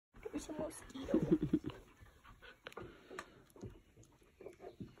there's a mosquito.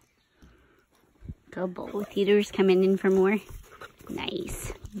 Good boy. Theodore's coming in for more.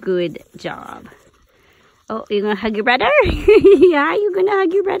 Nice. Good job. Oh, you gonna hug your brother? Yeah, you gonna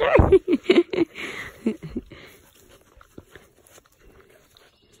hug your brother?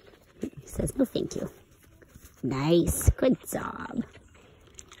 Says no thank you. Nice. Good job.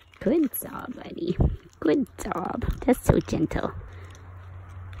 Good job, buddy. Good job. That's so gentle.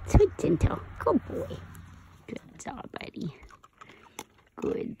 So gentle. Good boy. Good job, buddy.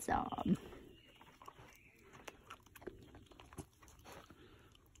 Good job.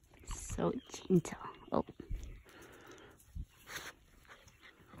 So gentle. Oh.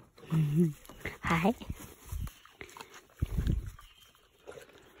 Hi.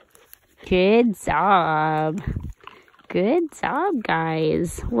 Good job. Good job,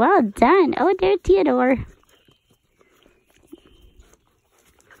 guys. Well done. Oh, there's Theodore.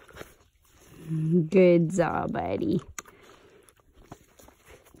 Good job, buddy.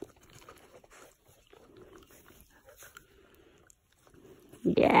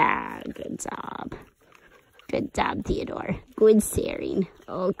 Yeah, good job. Good job, Theodore. Good staring.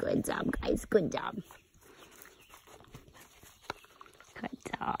 Oh, good job, guys. Good job. Good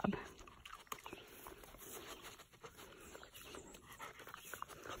job.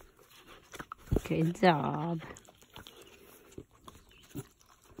 Good job.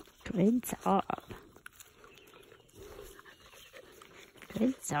 Good job.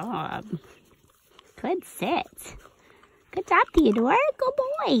 Good job. Good sit. Good job, Theodore. Good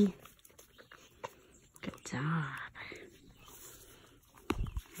boy. Good job.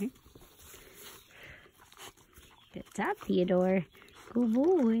 Good job, Theodore. Good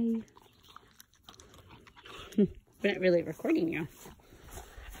boy. We're not really recording you.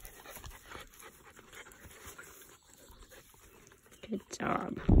 Good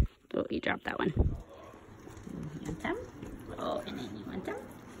job. Oh, you dropped that one. You want some? Oh, and then you want some?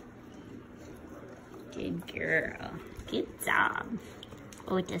 Good girl. Good job.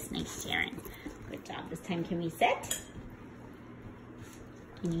 Oh, just nice sharing. Good job. This time, can we sit?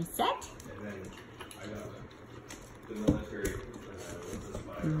 Can you sit?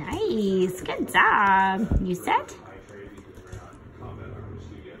 Nice. Good job. You sit?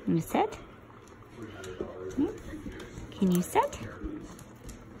 You sit? Can you sit?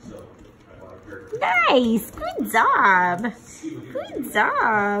 Nice. Good job. Good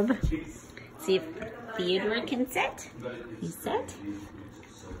job. See if Theodore can sit. You sit?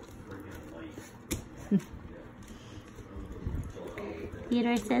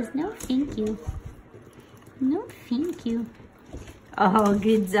 Theodore says, no, thank you. No, thank you. Oh,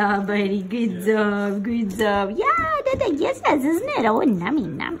 good job, buddy. Good job. Good job. Yeah, that's a yes, isn't it? Oh, nummy,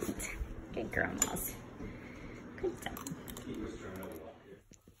 nummy. Good girl, mouse.